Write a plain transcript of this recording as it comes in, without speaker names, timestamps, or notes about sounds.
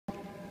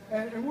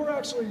And we're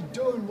actually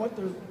doing what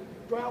the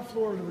ground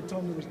floor of the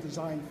rotunda was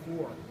designed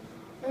for.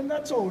 And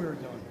that's all we were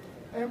doing.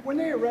 And when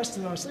they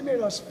arrested us, they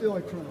made us feel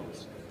like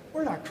criminals.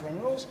 We're not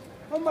criminals.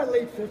 I'm in my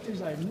late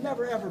 50s. I've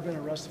never, ever been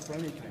arrested for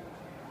anything.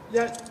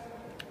 Yet,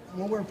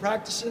 when we're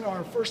practicing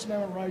our First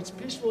Amendment rights,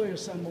 peacefully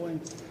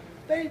assembling,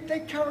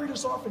 they carried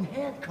us off in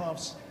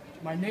handcuffs,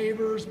 my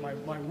neighbors, my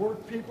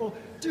work people,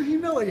 to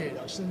humiliate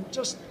us and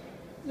just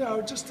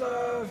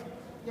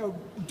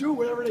do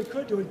whatever they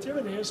could to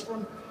intimidate us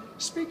from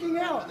speaking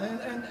out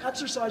and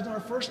exercising our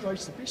first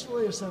rights to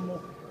peacefully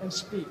assemble and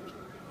speak.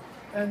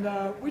 And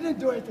we didn't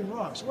do anything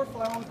wrong, so we're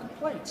filing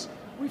complaints.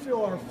 We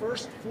feel our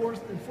First,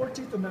 Fourth, and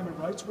 14th Amendment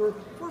rights were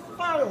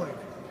violated.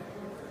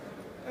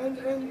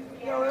 And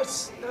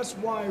that's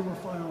why we're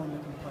filing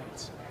the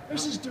complaints.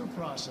 This is due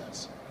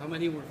process. How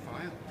many were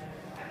filed?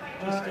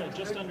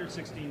 Just under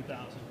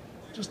 16,000.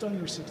 Just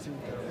under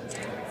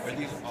 16,000. Are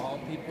these all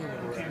people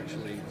who were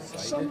actually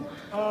cited? Some,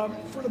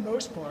 for the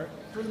most part,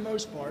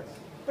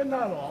 but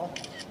not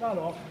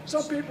all.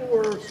 Some people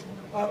were.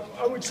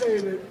 I would say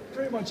that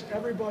pretty much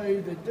everybody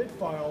that did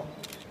file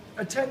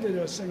attended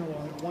a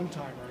sing-along at one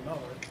time or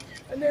another,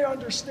 and they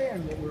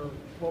understand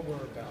what we're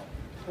about.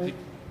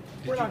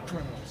 We're not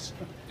criminals.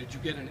 Did you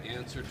get an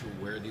answer to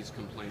where these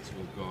complaints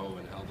will go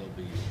and how they'll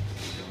be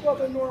dealt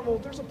Well,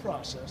 with? there's a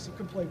process, a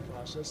complaint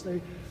process.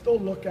 They'll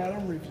look at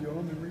them, review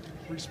them, and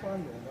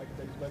respond to them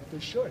like they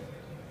should.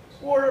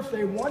 Or if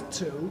they want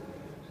to,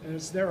 and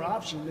it's their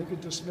option, they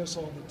could dismiss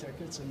all the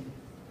tickets and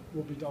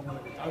we'll be done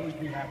with it. I would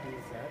be happy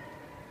with that.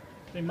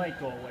 They might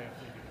go away if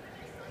they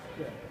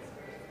do. Yeah.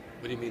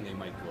 What do you mean they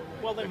might go away?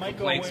 Well, they The might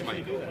go away complaints if they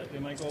might do go that. away. They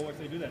might go away if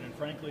they do that. And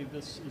frankly,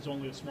 this is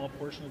only a small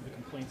portion of the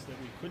complaints that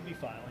we could be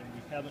filing.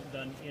 We haven't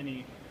done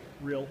any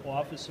real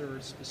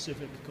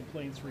officer-specific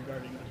complaints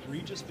regarding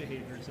egregious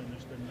behaviors, and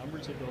there's been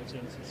numbers of those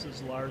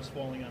instances. Lars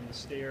falling on the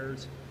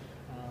stairs.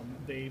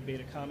 They made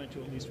a comment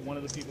to at least one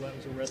of the people that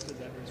was arrested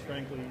that was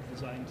frankly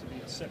designed to be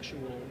a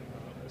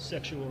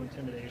sexual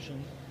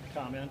intimidation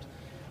comment.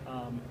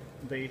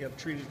 They have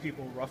treated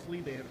people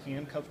roughly. They have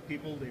handcuffed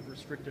people. They've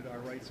restricted our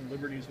rights and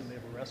liberties when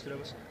they've arrested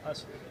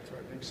us.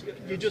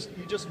 You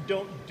just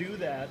don't do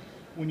that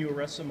when you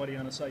arrest somebody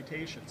on a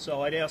citation.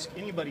 So I'd ask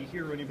anybody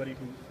here or anybody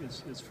who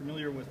is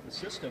familiar with the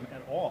system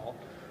at all,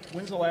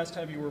 when's the last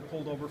time you were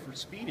pulled over for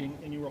speeding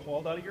and you were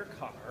hauled out of your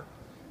car,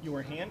 you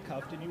were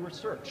handcuffed, and you were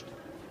searched?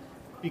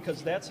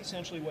 Because that's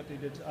essentially what they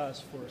did to us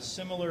for a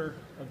similar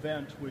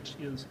event, which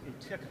is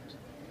a ticket.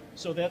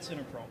 So that's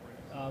inappropriate.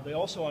 They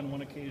also, on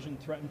one occasion,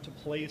 threatened to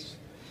place,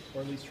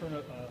 or at least turn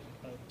a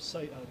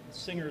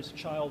singer's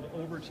child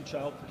over to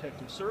Child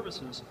Protective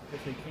Services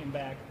if they came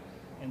back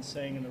and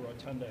sang in the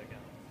rotunda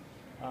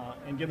again.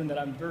 And given that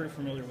I'm very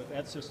familiar with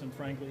that system,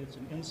 frankly, it's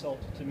an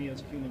insult to me as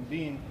a human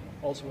being,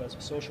 also as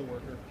a social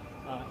worker,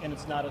 and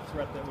it's not a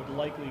threat that would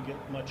likely get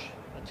much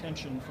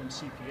attention from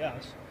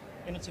CPS,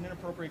 and it's an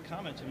inappropriate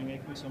comment to be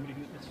making with somebody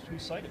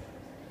who's cited.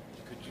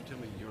 Could you tell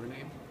me your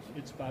name?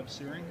 It's Bob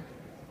Searing.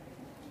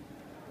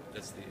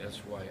 That's the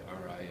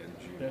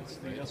S-Y-R-I-N-G. That's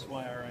the right?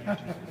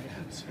 S-Y-R-I-N-G.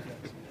 Yes.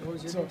 What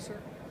was your name, sir?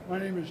 My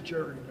name is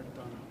Jerry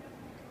McDonough.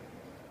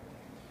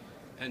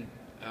 And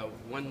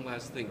one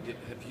last thing,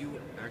 have you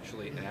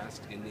actually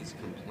asked in these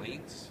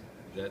complaints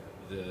that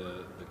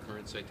the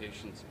current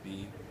citations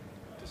be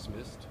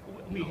dismissed?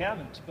 We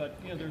haven't, but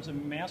there's a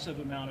massive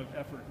amount of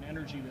effort and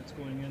energy that's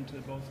going into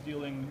both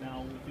dealing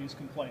now with these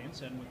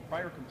complaints and with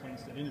prior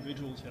complaints that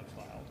individuals have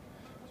filed.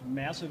 There's a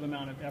massive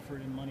amount of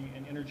effort and money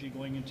and energy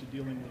going into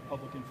dealing with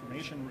public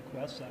information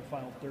requests. I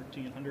filed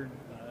 1,300,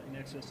 in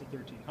excess of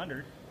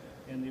 1,300,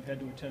 and they've had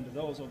to attend to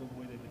those, although the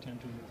way they've attended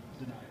to them is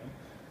deny them.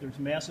 There's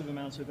massive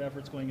amounts of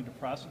efforts going into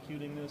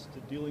prosecuting this, to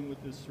dealing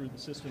with this through the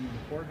system in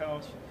the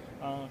courthouse.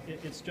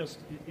 It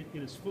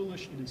is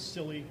foolish, it is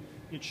silly,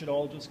 it should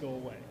all just go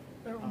away.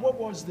 What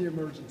was the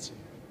emergency?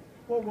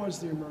 What was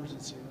the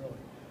emergency, really?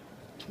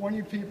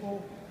 20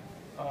 people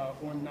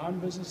on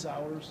non-business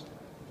hours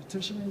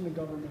petitioning the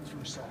government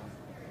through song.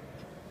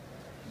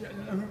 Yeah,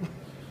 I mean,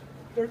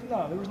 there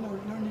was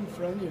no need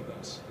for any of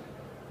this.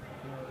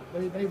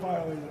 They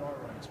violated our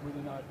rights. We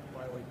did not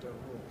violate their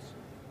rules.